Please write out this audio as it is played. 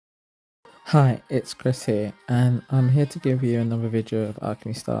Hi, it's Chris here, and I'm here to give you another video of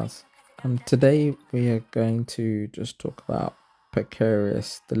Alchemy Stars. Today we are going to just talk about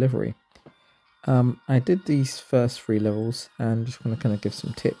Precarious delivery. I did these first 3 levels and just want to kind of give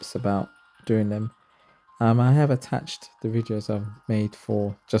some tips about doing them. I have attached the videos I've made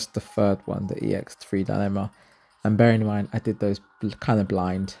for just the third one, the ex3 dilemma, and bearing in mind I did those kind of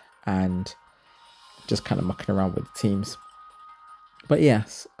blind and just kind of mucking around with the teams. But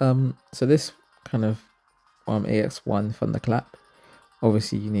yes, so this kind of ex1 thunderclap.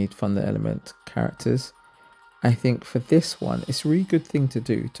 Obviously, you need thunder element characters. I think for this one, it's a really good thing to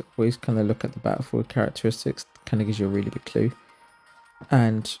do to always kind of look at the battlefield characteristics. Kind of gives you a really big clue.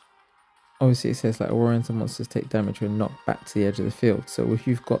 And obviously, it says like Aurorians and monsters take damage when knocked back to the edge of the field. So if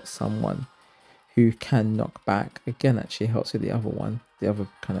you've got someone who can knock back, again, actually helps with the other one, the other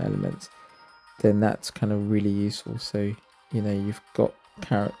kind of elements, then that's kind of really useful. So, you know, you've got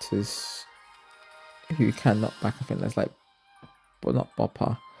characters who can knock back. I think there's like, but not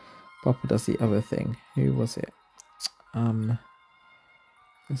Bopper. Bopper does the other thing. Who was it? There's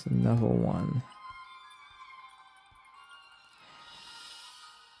another one.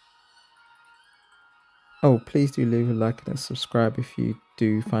 Oh, please do leave a like and a subscribe if you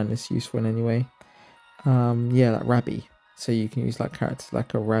do find this useful in any way. Yeah, like Rabby. So you can use like characters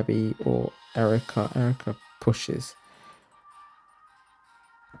like a Rabby or Erica. Erica pushes,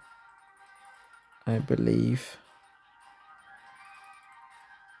 I believe.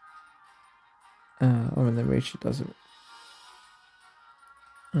 Oh, and then maybe she doesn't.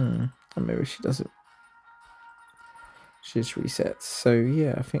 Or maybe she doesn't. She just resets. So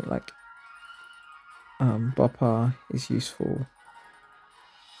yeah, I think like Bopper is useful.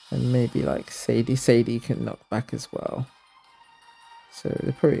 And maybe like Sadie can knock back as well. So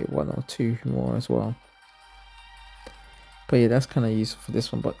there's probably 1 or 2 more as well. But yeah, that's kind of useful for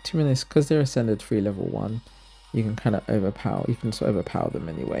this one. But to be honest, because they're ascended 3 level 1, you can kind of overpower. You can sort of overpower them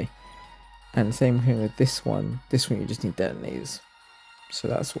anyway. And same thing with this one. This one you just need detonators. So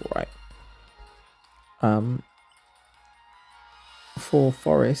that's alright. For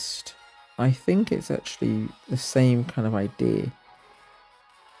Forest, I think it's actually the same kind of idea.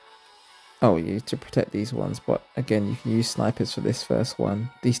 Oh, you need to protect these ones, but again, you can use snipers for this first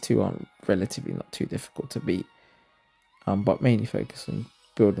one. These two aren't relatively not too difficult to beat, but mainly focus on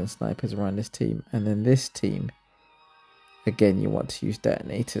building snipers around this team. And then this team, again, you want to use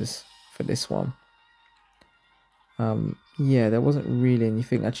detonators for this one. Yeah, there wasn't really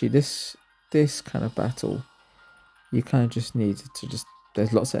anything. Actually, this kind of battle, you kind of just need to just,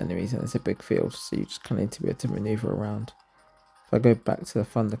 there's lots of enemies and it's a big field, so you just kind of need to be able to maneuver around. If I go back to the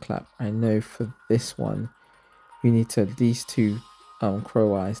thunderclap, I know for this one, you need to, these two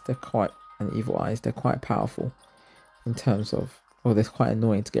crow eyes, they're quite, and evil eyes, they're quite powerful in terms of, well, they're quite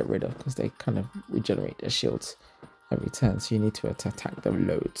annoying to get rid of because they kind of regenerate their shields every turn, so you need to attack them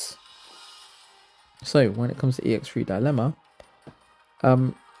loads. So when it comes to ex3 dilemma,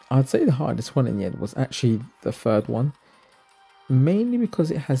 I'd say the hardest one in the end was actually the third one, mainly because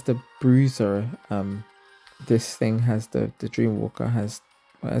it has the bruiser. This thing has the Dreamwalker has,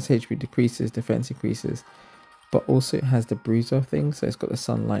 as HP decreases, defense increases, but also it has the bruiser thing, so it's got the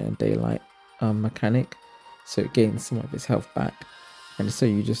sunlight and daylight mechanic, so it gains some of its health back, and so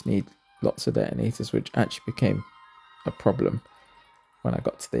you just need lots of detonators, which actually became a problem when I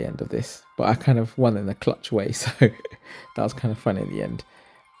got to the end of this, but I kind of won in a clutch way, so that was kind of fun in the end.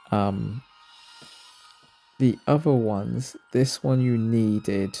 The other ones, this one you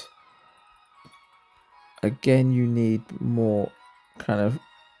needed, again, you need more kind of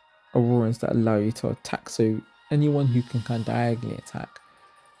Aurorians that allow you to attack. So anyone who can kind of diagonally attack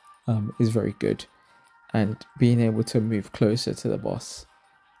is very good. And being able to move closer to the boss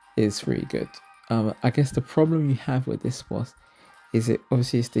is really good. I guess the problem you have with this boss is it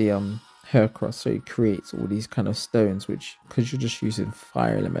obviously it's the Heracross, so it creates all these kind of stones, which because you're just using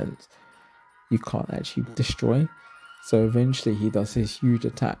fire elements, you can't actually destroy. So eventually he does this huge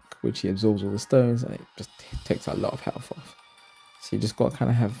attack, which he absorbs all the stones, and it just takes a lot of health off. So you just got to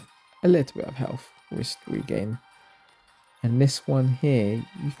kind of have a little bit of health regain. And this one here,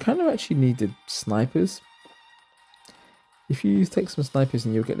 you kind of actually needed snipers. If you take some snipers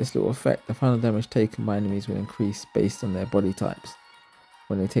and you'll get this little effect, the final damage taken by enemies will increase based on their body types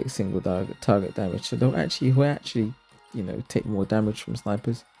when they take single target damage. So they'll actually, you know, take more damage from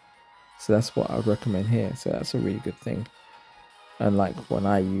snipers. So that's what I would recommend here. So that's a really good thing. And like when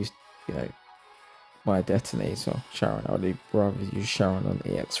I used, you know, my detonator, Sharon, I would rather use Sharon on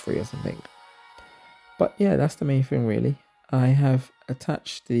ex3 or something. But yeah, that's the main thing really. I have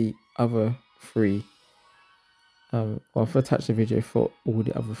attached the other 3. I've attached the video for all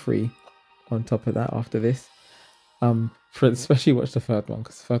the other 3 on top of that after this. For especially watch the third one,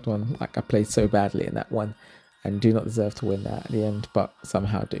 because the third one, like, I played so badly in that one and do not deserve to win that at the end, but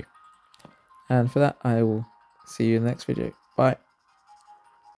somehow do. And for that, I will see you in the next video. Bye.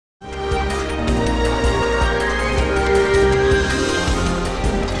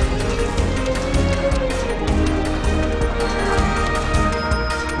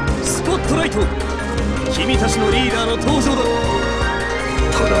 Spotlight! 君たちのリーダーの登場だ。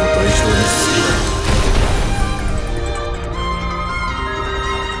ただの代償に過ぎない。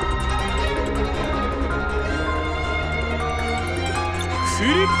フ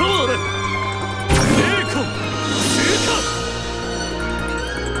ルパワーで霊魂通過。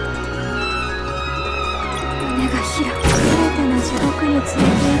胸が開く。全ての地獄に連れて行って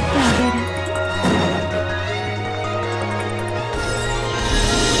あげる。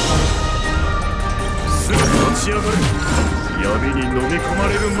すぐ立ち上がる。闇に飲み込ま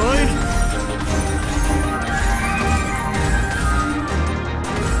れる前に。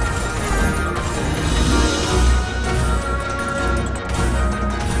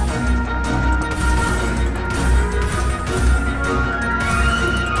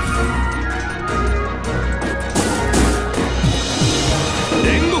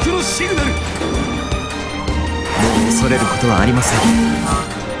恐れることはありません。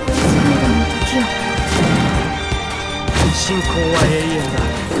信仰は永遠だ。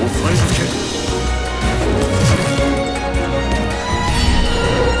抑えつけ。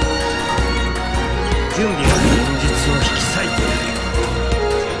準備が現実を引き裂いている。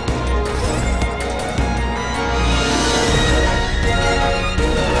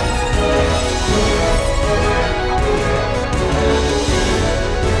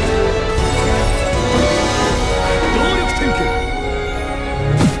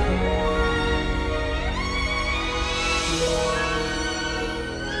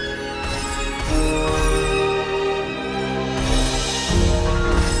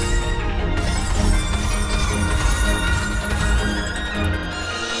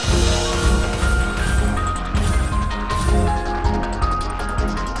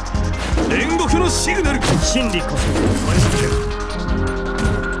煉獄のシグナル。真理こそ生まれつける。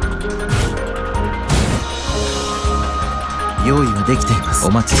用意はできています。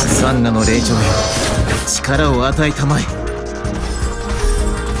お待ちして。サンナの霊長よ、力を与えたまえ。煉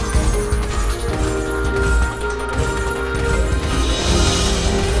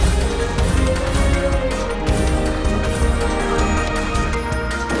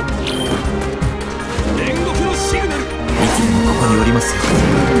獄のシグナル。いつでもここにおりますよ。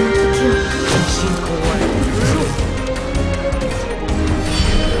信仰は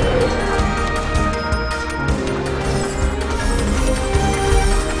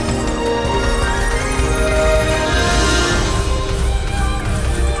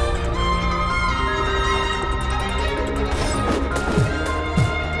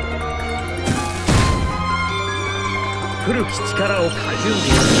古き力を過重に現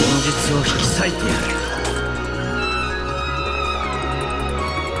実を引き裂いてやる。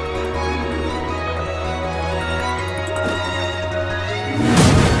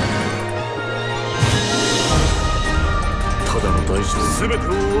すべて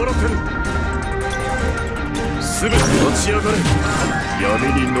を終わらせる。すべて立ち上がれ。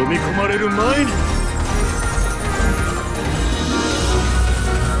闇に飲み込まれる前に。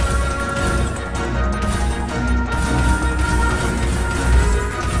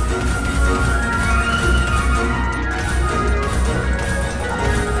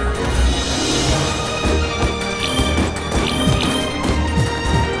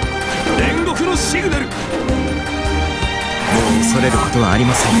煉獄のシグナル。恐れることはあり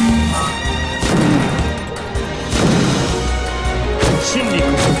ません。真理こ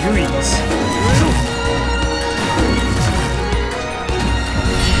そ唯一。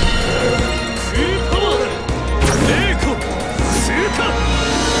フルパワーだ。霊魂通過。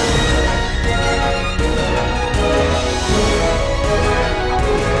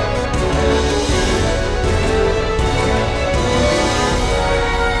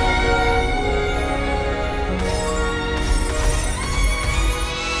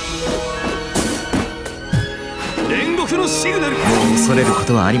煉獄のシグナル。もう恐れるこ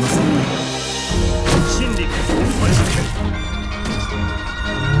とはありません。真理こそ生まれつける。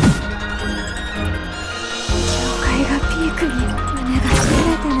境界がピークに。胸が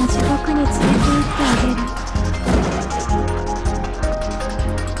全ての地獄に連れて行ってあげる。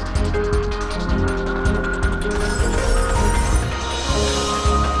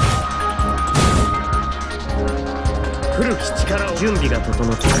古き力を準備が整っ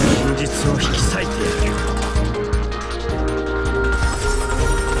た現実を引き裂いてやる。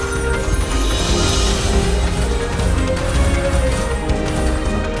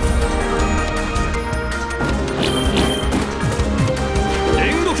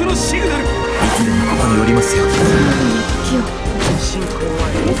こ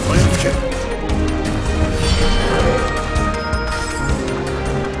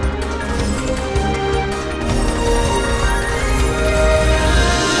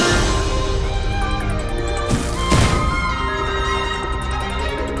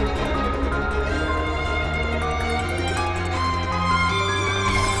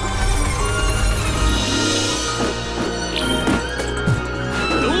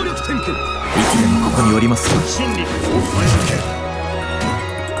こにおりますか。真理を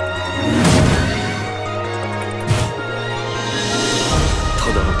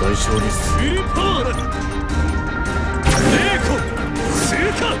ただの代償にスーパーだ。霊魂通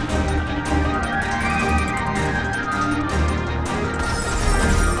過。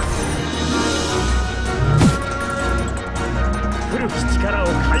古き力を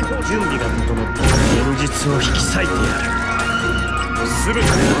解放。準備が整ったら現実を引き裂いてやる。全てを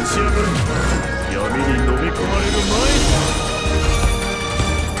立ち上がる。闇に飲み込まれる前に。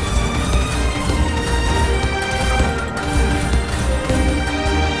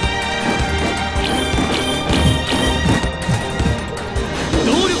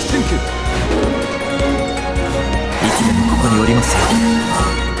動力点検。いつでもここにおりますよ。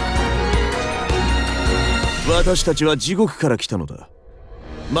私たちは地獄から来たのだ。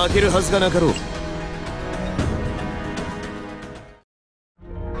負けるはずがなかろう。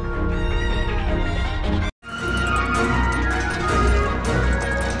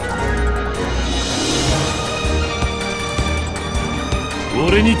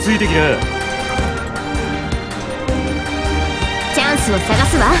俺についてきな。チャンスを探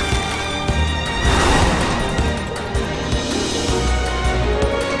すわ。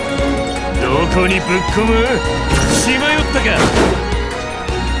どこにぶっ込む。しまよったか。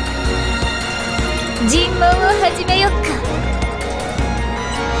尋問を始めよっか。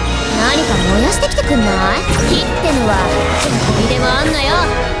何か燃やしてきてくんない？火ってのはどこにでもあんのよ。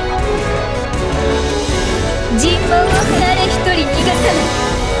尋問を誰一人逃がさない。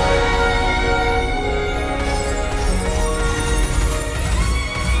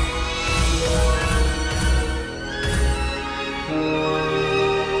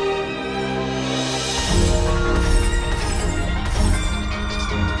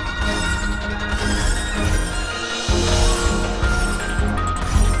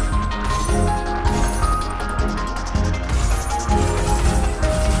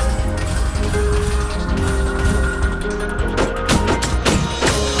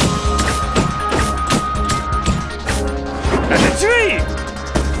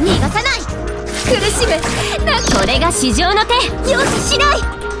逃がさない。苦しむ。これが至上の手。容赦しない。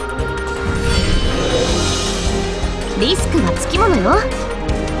リスクはつきものよ。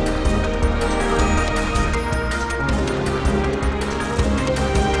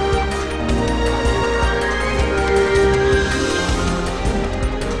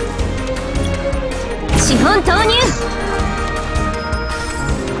資本投入。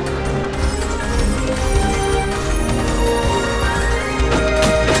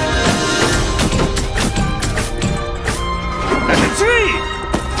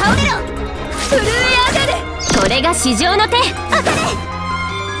倒れろ。震え上がる。これが至上の手。当たれ。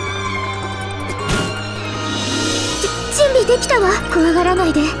準備できたわ。怖がらな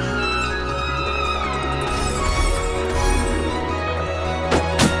いで。震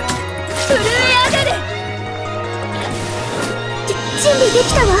え上がる。準備で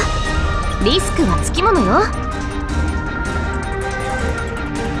きたわ。リスクはつきものよ。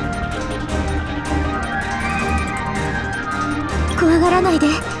怖がらないで。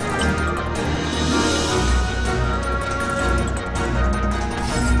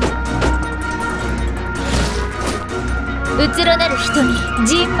うつろなる人に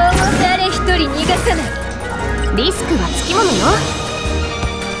尋問を誰一人逃がさない。リスクはつきものよ。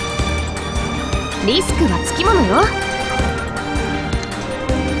リスクはつきものよ。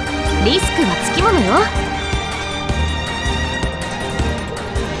リスクはつきものよ。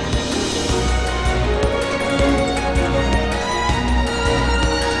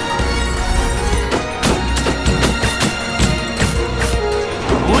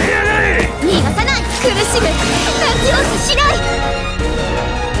逃がさない。苦しむ。泣きをしない。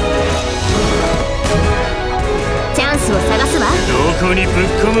チャンスを探すわ。どこにぶっ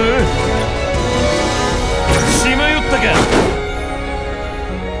込む。しまよったか。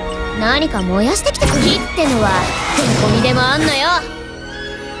何か燃やしてきてくる。火ってのはどこにでもあんのよ。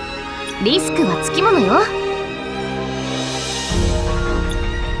リスクはつきものよ。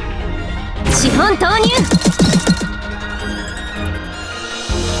資本投入。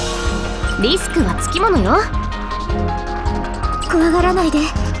リスクはつきものよ。怖がらないで。こ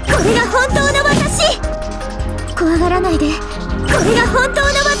れが本当の私。怖がらないで。これが本当の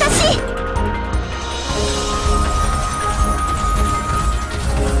私。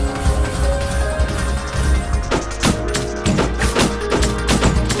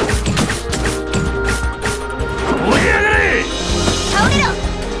追い上がれ。倒れろ。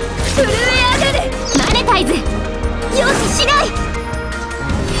震え上がる。マネタイズ。容赦しない。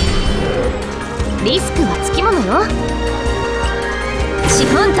リスクはつきものよ。資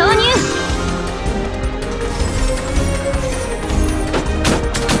本投入。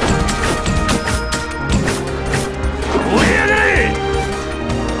追い上がれ。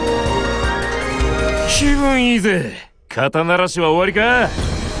気分いいぜ。肩慣らしは終わりか。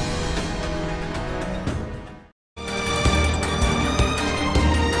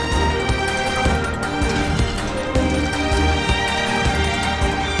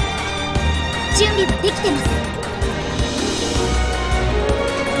準備はできてます。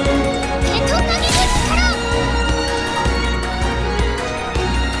手とかげる力。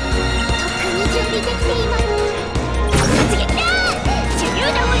とっくに準備できています。突撃だ。手榴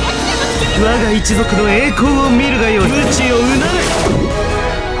弾を奴らの口に。我が一族の栄光を見るがよい。無知をうなれ。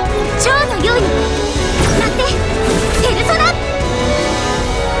蝶のように待って。ペルソナ。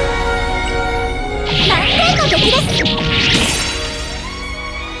満点の出来です。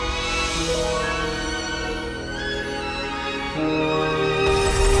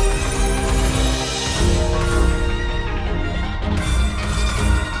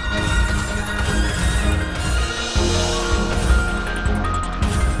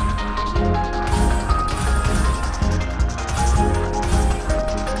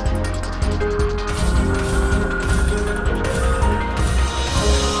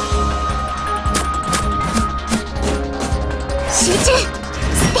集中。ス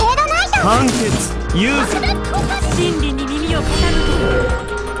テードナイト。判決有真理に耳を傾ける。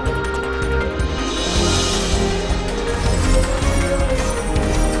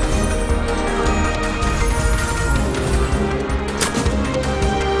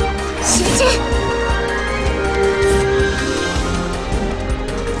集中。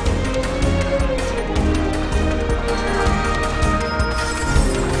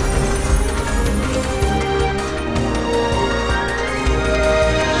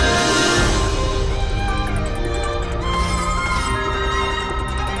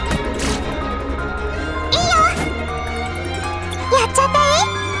やっちゃっていい？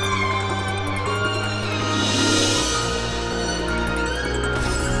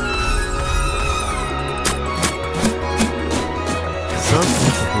さっさ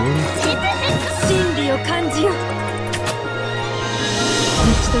と放り。真理を感じよ。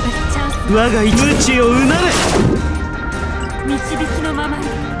一度だけチャンス。我が無知をうなれ。導きのままに。奇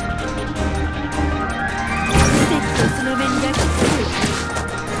跡とその目に焼き付く。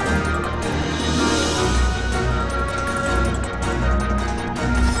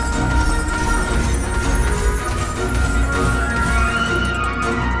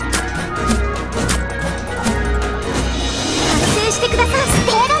してください。ス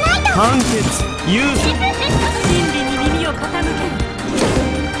テードナイト。判決有真理に耳を傾ける。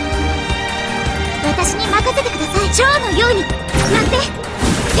私に任せてください。蝶のように待って。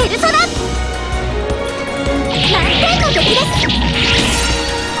ペルソナ。満点の出来です。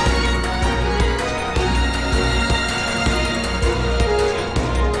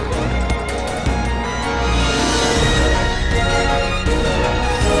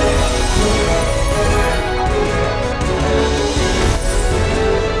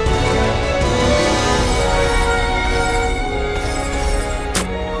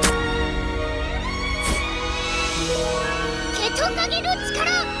手とかげる力。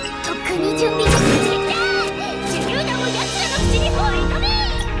とっくに準備ができてきた。手榴弾を奴らの口に放り込め。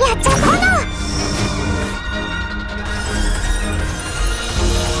やっちゃったの。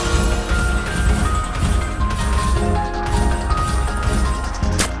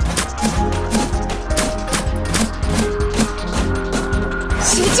集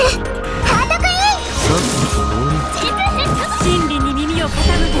中。ハートクイーン。さっさと放り。真理に耳を傾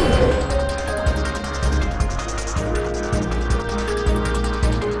ける。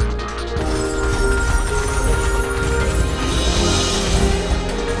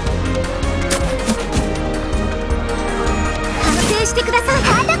してください。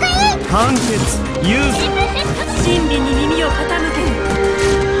ハートクイーン。判決有真理に耳を傾ける。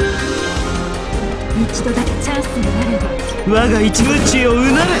一度だけチャンスがあれば。我が一無知をう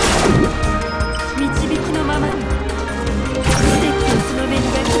なれ。導きのままに。奇跡をその目に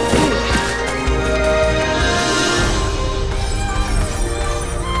焼き付ける。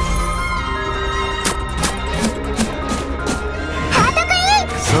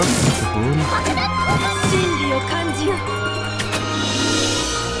さっさと放り。真理を感じよ。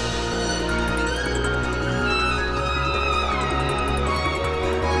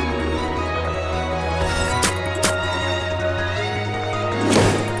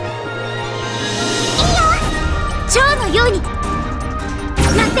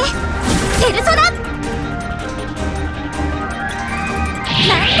ペルソナ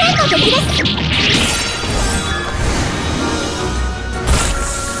満点の出来です。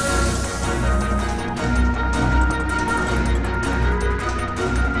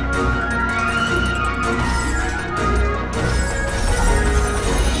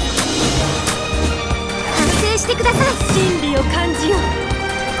してください。真理を感じよう。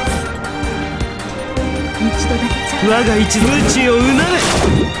一度だけ我が一無知をうなれ。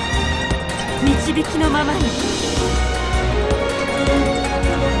導きのままに。奇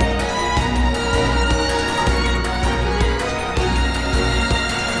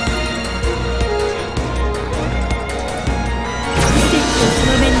跡をそ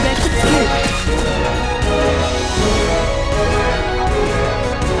の目に焼き付ける。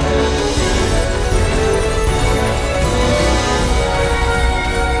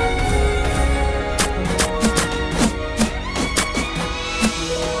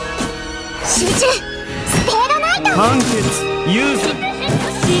集中。スペードナイト。判決ユーズ。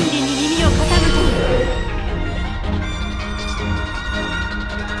真理に耳を傾ける。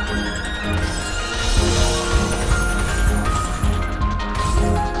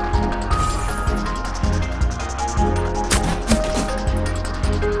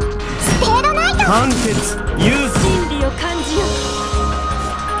スペードナイト。判決ユーズ。